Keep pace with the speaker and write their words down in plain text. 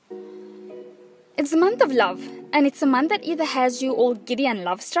It's a month of love, and it's a month that either has you all giddy and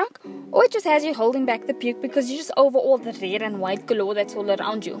love-struck, or it just has you holding back the puke because you're just over all the red and white galore that's all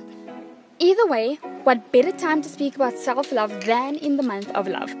around you. Either way, what better time to speak about self-love than in the month of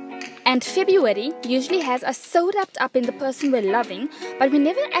love? And February usually has us so wrapped up in the person we're loving, but we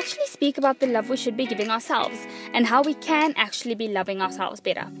never actually speak about the love we should be giving ourselves and how we can actually be loving ourselves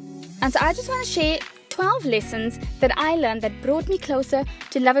better. And so I just want to share 12 lessons that I learned that brought me closer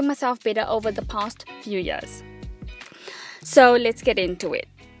to loving myself better over the past few years. So let's get into it.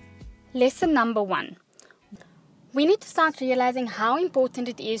 Lesson number 1. We need to start realizing how important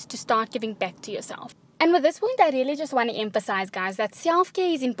it is to start giving back to yourself. And with this point, I really just want to emphasize, guys, that self-care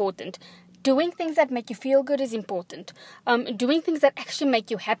is important. Doing things that make you feel good is important. Doing things that actually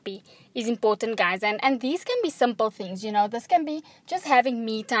make you happy is important, guys. And these can be simple things, This can be just having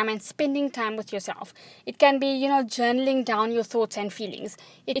me time and spending time with yourself. It can be, journaling down your thoughts and feelings.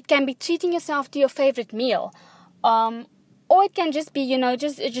 It can be treating yourself to your favorite meal. Or it can just be,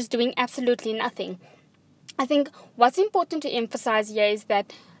 just doing absolutely nothing. I think what's important to emphasize here is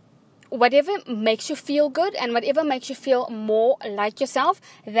that whatever makes you feel good and whatever makes you feel more like yourself,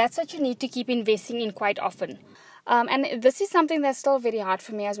 that's what you need to keep investing in quite often. And this is something that's still very hard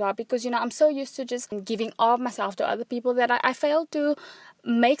for me as well because, I'm so used to just giving all of myself to other people that I fail to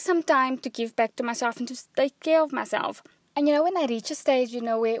make some time to give back to myself and to take care of myself. And, when I reach a stage,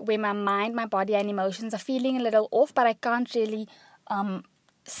 where my mind, my body and emotions are feeling a little off, but I can't really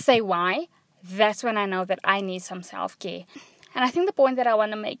say why, that's when I know that I need some self-care. And I think the point that I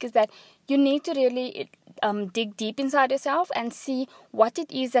want to make is that you need to really dig deep inside yourself and see what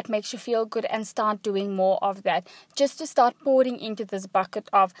it is that makes you feel good and start doing more of that. Just to start pouring into this bucket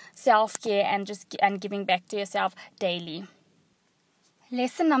of self-care and giving back to yourself daily.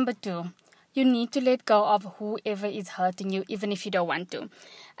 Lesson number 2. You need to let go of whoever is hurting you, even if you don't want to.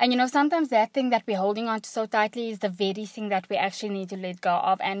 And sometimes that thing that we're holding on to so tightly is the very thing that we actually need to let go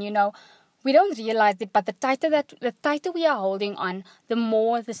of. And we don't realize it, but the tighter we are holding on, the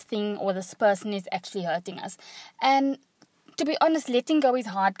more this thing or this person is actually hurting us. And to be honest, letting go is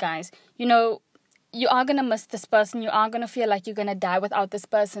hard, guys. You are going to miss this person. You are going to feel like you're going to die without this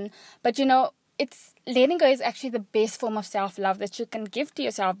person. But it's letting go is actually the best form of self-love that you can give to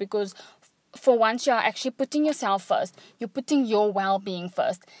yourself because for once, you are actually putting yourself first. You're putting your well-being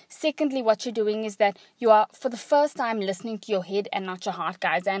first. Secondly, what you're doing is that you are, for the first time, listening to your head and not your heart,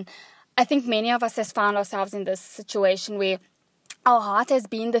 guys. And I think many of us has found ourselves in this situation where our heart has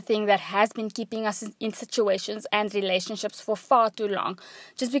been the thing that has been keeping us in situations and relationships for far too long,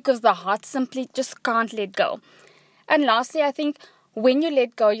 just because the heart simply just can't let go. And lastly, I think when you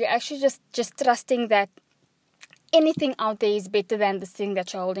let go, you're actually just trusting that anything out there is better than this thing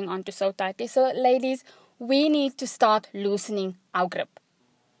that you're holding on to so tightly. So, ladies, we need to start loosening our grip.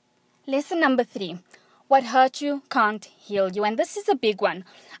 Lesson number 3. What hurt you can't heal you. And this is a big one.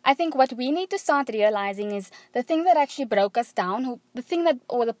 I think what we need to start realizing is the thing that actually broke us down,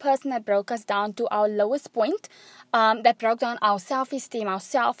 the person that broke us down to our lowest point, that broke down our self-esteem, our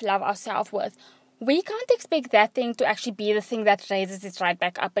self-love, our self-worth. We can't expect that thing to actually be the thing that raises it right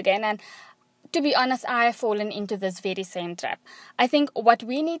back up again. And to be honest, I have fallen into this very same trap. I think what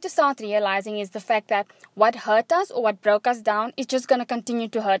we need to start realizing is the fact that what hurt us or what broke us down is just going to continue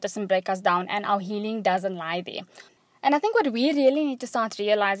to hurt us and break us down, and our healing doesn't lie there. And I think what we really need to start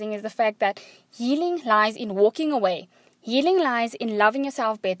realizing is the fact that healing lies in walking away. Healing lies in loving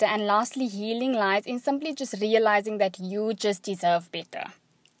yourself better. And lastly, healing lies in simply just realizing that you just deserve better.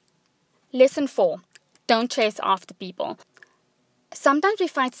 Lesson 4. Don't chase after people. Sometimes we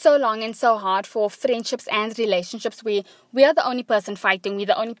fight so long and so hard for friendships and relationships where we are the only person fighting, we're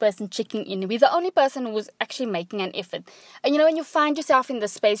the only person checking in, we're the only person who's actually making an effort. And when you find yourself in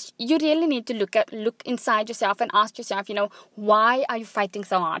this space, you really need to look inside yourself and ask yourself, why are you fighting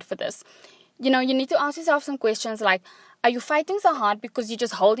so hard for this? You need to ask yourself some questions like, are you fighting so hard because you're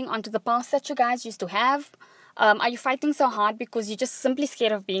just holding on to the past that you guys used to have? Are you fighting so hard because you're just simply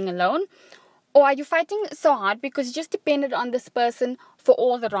scared of being alone? Or are you fighting so hard because you just depended on this person for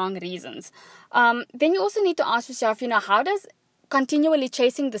all the wrong reasons? Then you also need to ask yourself, how does continually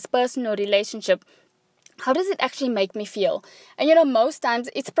chasing this person or relationship, how does it actually make me feel? And most times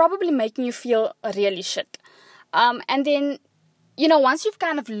it's probably making you feel really shit. And then, once you've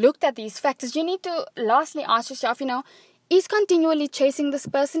kind of looked at these factors, you need to lastly ask yourself, is continually chasing this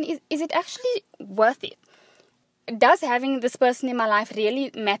person, is it actually worth it? Does having this person in my life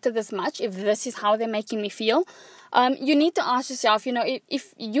really matter this much if this is how they're making me feel? You need to ask yourself,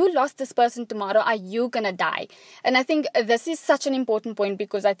 if you lost this person tomorrow, are you going to die? And I think this is such an important point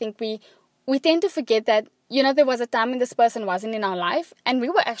because I think we tend to forget that, there was a time when this person wasn't in our life and we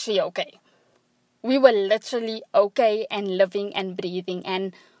were actually okay. we were literally okay and living and breathing,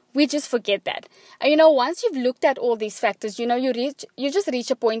 and we just forget that. And once you've looked at all these factors, you just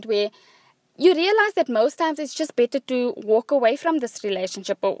reach a point where you realize that most times it's just better to walk away from this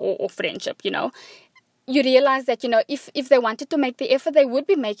relationship or friendship. You realize that, if they wanted to make the effort, they would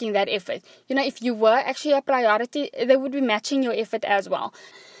be making that effort. If you were actually a priority, they would be matching your effort as well.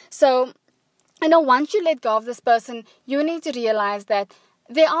 So, once you let go of this person, you need to realize that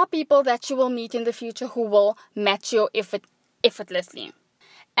there are people that you will meet in the future who will match your effort effortlessly.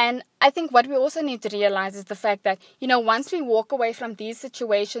 And I think what we also need to realize is the fact that, once we walk away from these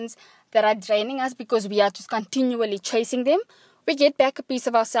situations that are draining us because we are just continually chasing them, we get back a piece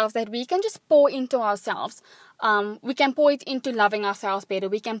of ourselves that we can just pour into ourselves. We can pour it into loving ourselves better.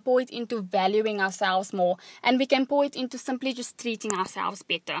 We can pour it into valuing ourselves more. And we can pour it into simply just treating ourselves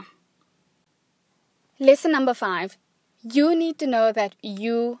better. Lesson number 5. You need to know that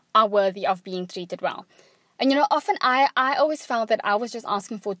you are worthy of being treated well. And often I always felt that I was just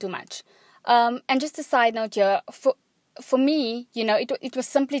asking for too much. And just a side note here, for me, it was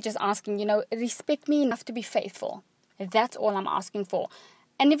simply just asking, respect me enough to be faithful. That's all I'm asking for.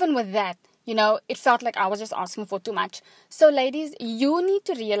 And even with that, it felt like I was just asking for too much. So ladies, you need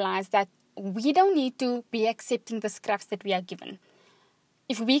to realize that we don't need to be accepting the scraps that we are given.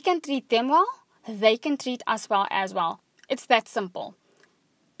 If we can treat them well, they can treat us well as well. It's that simple.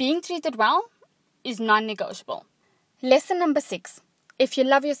 Being treated well is non-negotiable. Lesson number 6. If you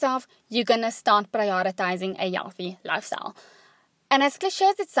love yourself, you're going to start prioritizing a healthy lifestyle. And as cliche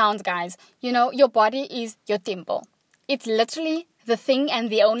as it sounds, guys, your body is your temple. It's literally the thing and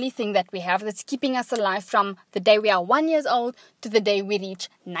the only thing that we have that's keeping us alive from the day we are 1 year old to the day we reach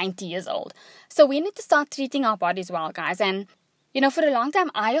 90 years old. So we need to start treating our bodies well, guys. And for a long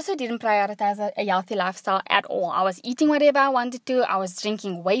time, I also didn't prioritize a healthy lifestyle at all. I was eating whatever I wanted to. I was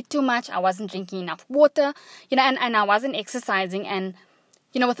drinking way too much. I wasn't drinking enough water, and I wasn't exercising. And,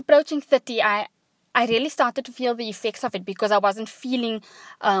 with approaching 30, I really started to feel the effects of it because I wasn't feeling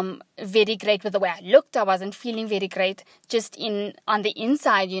very great with the way I looked. I wasn't feeling very great just on the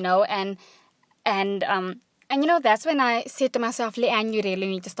inside, And that's when I said to myself, Leanne, you really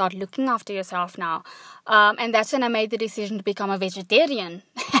need to start looking after yourself now. And that's when I made the decision to become a vegetarian.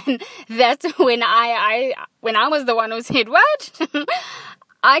 And that's when I was the one who said, what?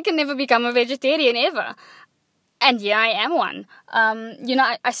 I can never become a vegetarian ever. And yeah, I am one.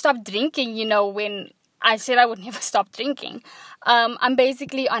 I stopped drinking, when I said I would never stop drinking. I'm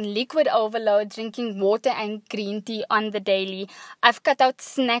basically on liquid overload, drinking water and green tea on the daily. I've cut out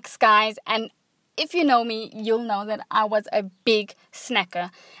snacks, guys, and if you know me, you'll know that I was a big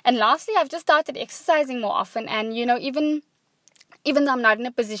snacker. And lastly, I've just started exercising more often. And, even though I'm not in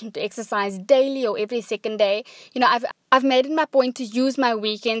a position to exercise daily or every second day, I've made it my point to use my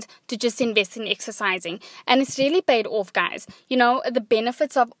weekends to just invest in exercising. And it's really paid off, guys. The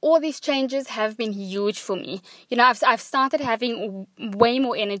benefits of all these changes have been huge for me. I've started having way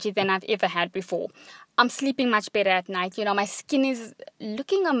more energy than I've ever had before. I'm sleeping much better at night. My skin is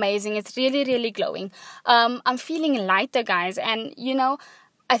looking amazing. It's really, really glowing. I'm feeling lighter, guys. And,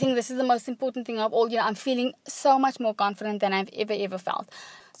 I think this is the most important thing of all. I'm feeling so much more confident than I've ever felt.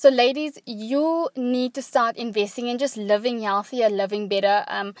 So, ladies, you need to start investing in just living healthier, living better.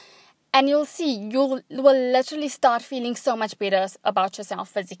 And you'll see, you will literally start feeling so much better about yourself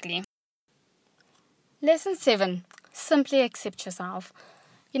physically. Lesson 7. Simply accept yourself.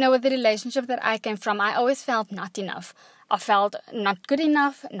 With the relationship that I came from, I always felt not enough. I felt not good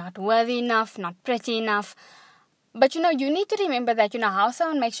enough, not worthy enough, not pretty enough. But, you need to remember that, how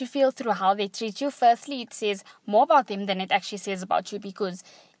someone makes you feel through how they treat you. Firstly, it says more about them than it actually says about you. Because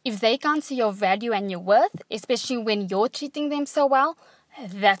if they can't see your value and your worth, especially when you're treating them so well,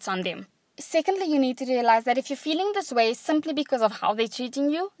 that's on them. Secondly, you need to realize that if you're feeling this way simply because of how they're treating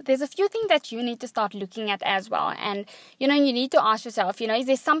you, there's a few things that you need to start looking at as well. And, you need to ask yourself, is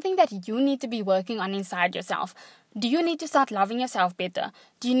there something that you need to be working on inside yourself? Do you need to start loving yourself better?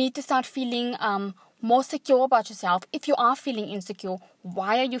 Do you need to start feeling more secure about yourself? If you are feeling insecure,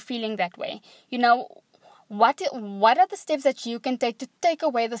 why are you feeling that way? What are the steps that you can take to take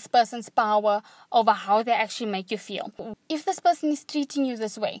away this person's power over how they actually make you feel? If this person is treating you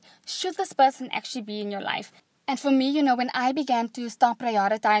this way, should this person actually be in your life? And for me, when I began to start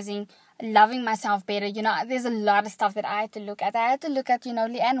prioritizing loving myself better, there's a lot of stuff that I had to look at. I had to look at,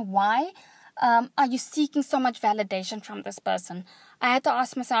 Leanne, why are you seeking so much validation from this person? I had to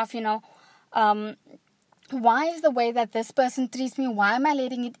ask myself, why is the way that this person treats me, why am I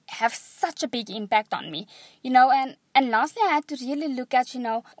letting it have such a big impact on me? And lastly, I had to really look at,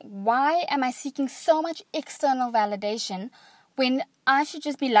 why am I seeking so much external validation when I should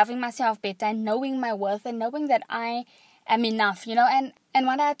just be loving myself better and knowing my worth and knowing that I am enough, and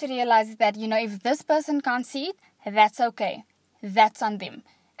what I have to realize is that, if this person can't see it, that's okay. That's on them.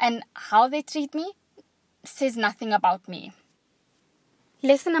 And how they treat me says nothing about me.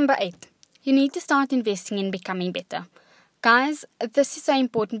 Lesson number 8. You need to start investing in becoming better. Guys, this is so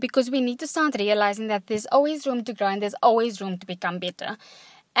important because we need to start realizing that there's always room to grow and there's always room to become better.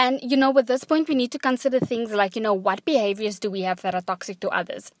 And, with this point, we need to consider things like, what behaviors do we have that are toxic to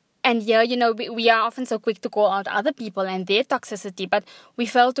others? And here, we are often so quick to call out other people and their toxicity, but we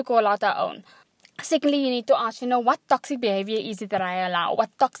fail to call out our own. Secondly, you need to ask, what toxic behavior is it that I allow? What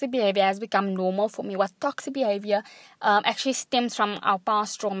toxic behavior has become normal for me? What toxic behavior actually stems from our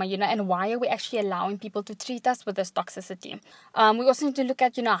past trauma, and why are we actually allowing people to treat us with this toxicity? We also need to look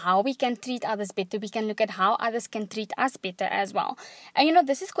at, how we can treat others better. We can look at how others can treat us better as well. And,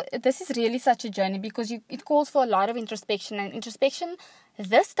 this is really such a journey because it calls for a lot of introspection. And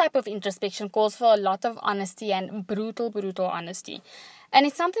this type of introspection calls for a lot of honesty and brutal honesty. And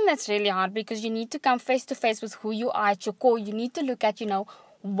it's something that's really hard because you need to come face to face with who you are at your core. You need to look at,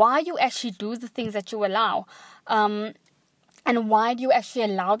 why you actually do the things that you allow. And why do you actually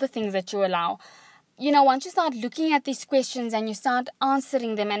allow the things that you allow? Once you start looking at these questions and you start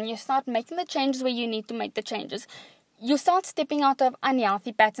answering them and you start making the changes where you need to make the changes, you start stepping out of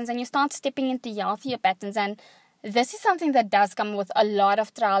unhealthy patterns and you start stepping into healthier patterns. And this is something that does come with a lot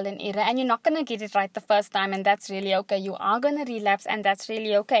of trial and error, and you're not going to get it right the first time, and that's really okay. You are going to relapse, and that's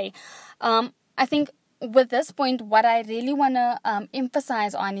really okay. I think with this point, what I really want to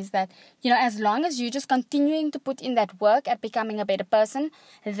emphasize on is that, as long as you're just continuing to put in that work at becoming a better person,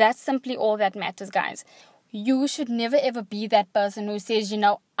 that's simply all that matters, guys. You should never ever be that person who says,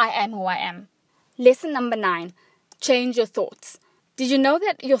 I am who I am. Lesson number 9, change your thoughts. Did you know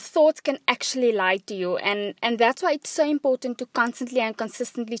that your thoughts can actually lie to you? And that's why it's so important to constantly and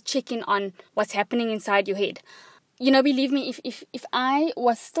consistently check in on what's happening inside your head. Believe me, if I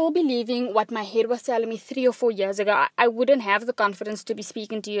was still believing what my head was telling me 3 or 4 years ago, I wouldn't have the confidence to be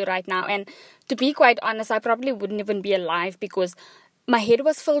speaking to you right now. And to be quite honest, I probably wouldn't even be alive because my head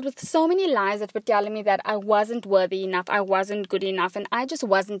was filled with so many lies that were telling me that I wasn't worthy enough, I wasn't good enough, and I just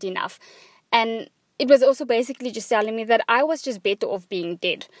wasn't enough. And it was also basically just telling me that I was just better off being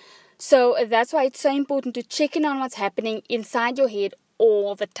dead. So that's why it's so important to check in on what's happening inside your head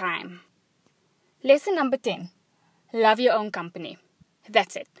all the time. Lesson number 10. Love your own company.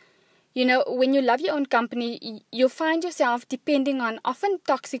 That's it. When you love your own company, you'll find yourself depending on often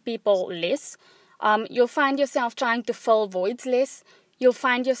toxic people less. You'll find yourself trying to fill voids less. You'll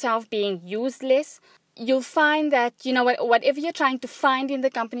find yourself being used less. You'll find that, whatever you're trying to find in the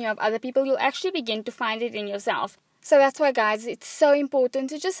company of other people, you'll actually begin to find it in yourself. So that's why, guys, it's so important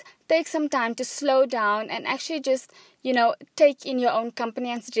to just take some time to slow down and actually just, take in your own company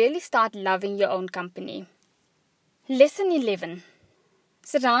and really start loving your own company. Lesson 11.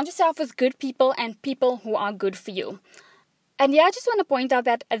 Surround yourself with good people and people who are good for you. And I just want to point out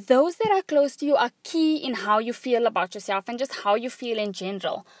that those that are close to you are key in how you feel about yourself and just how you feel in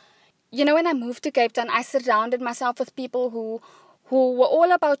general. When I moved to Cape Town, I surrounded myself with people who were all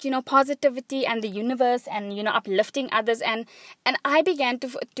about, positivity and the universe and, uplifting others. And I began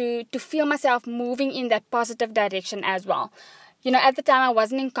to feel myself moving in that positive direction as well. At the time, I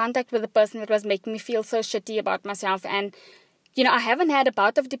wasn't in contact with the person that was making me feel so shitty about myself. And, I haven't had a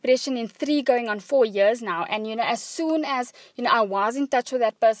bout of depression in 3 going on 4 years now. And, as soon as, I was in touch with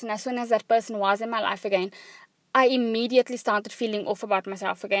that person, as soon as that person was in my life again, I immediately started feeling off about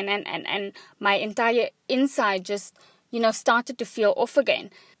myself again, and my entire inside just, started to feel off again.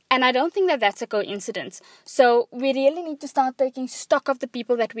 And I don't think that that's a coincidence. So we really need to start taking stock of the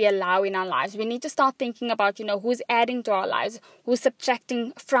people that we allow in our lives. We need to start thinking about, who's adding to our lives, who's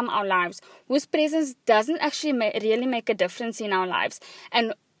subtracting from our lives, whose presence doesn't actually really make a difference in our lives.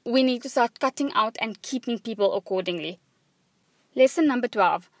 And we need to start cutting out and keeping people accordingly. Lesson number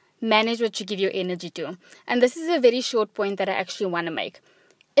 12. Manage what you give your energy to. And this is a very short point that I actually want to make.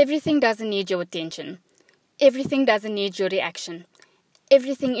 Everything doesn't need your attention. Everything doesn't need your reaction.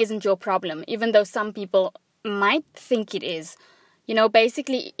 Everything isn't your problem, even though some people might think it is.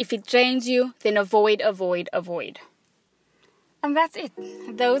 Basically, if it drains you, then avoid. And that's it.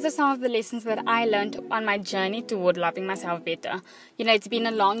 Those are some of the lessons that I learned on my journey toward loving myself better. It's been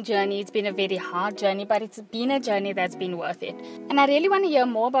a long journey. It's been a very hard journey, but it's been a journey that's been worth it. And I really want to hear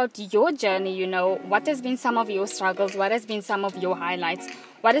more about your journey. What has been some of your struggles? What has been some of your highlights?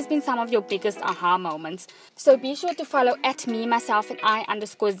 What has been some of your biggest aha moments? So be sure to follow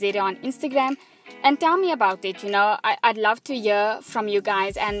 @me_myself_Zere on Instagram and tell me about it. I'd love to hear from you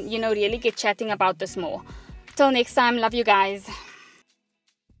guys and, really get chatting about this more. Till next time, love you guys.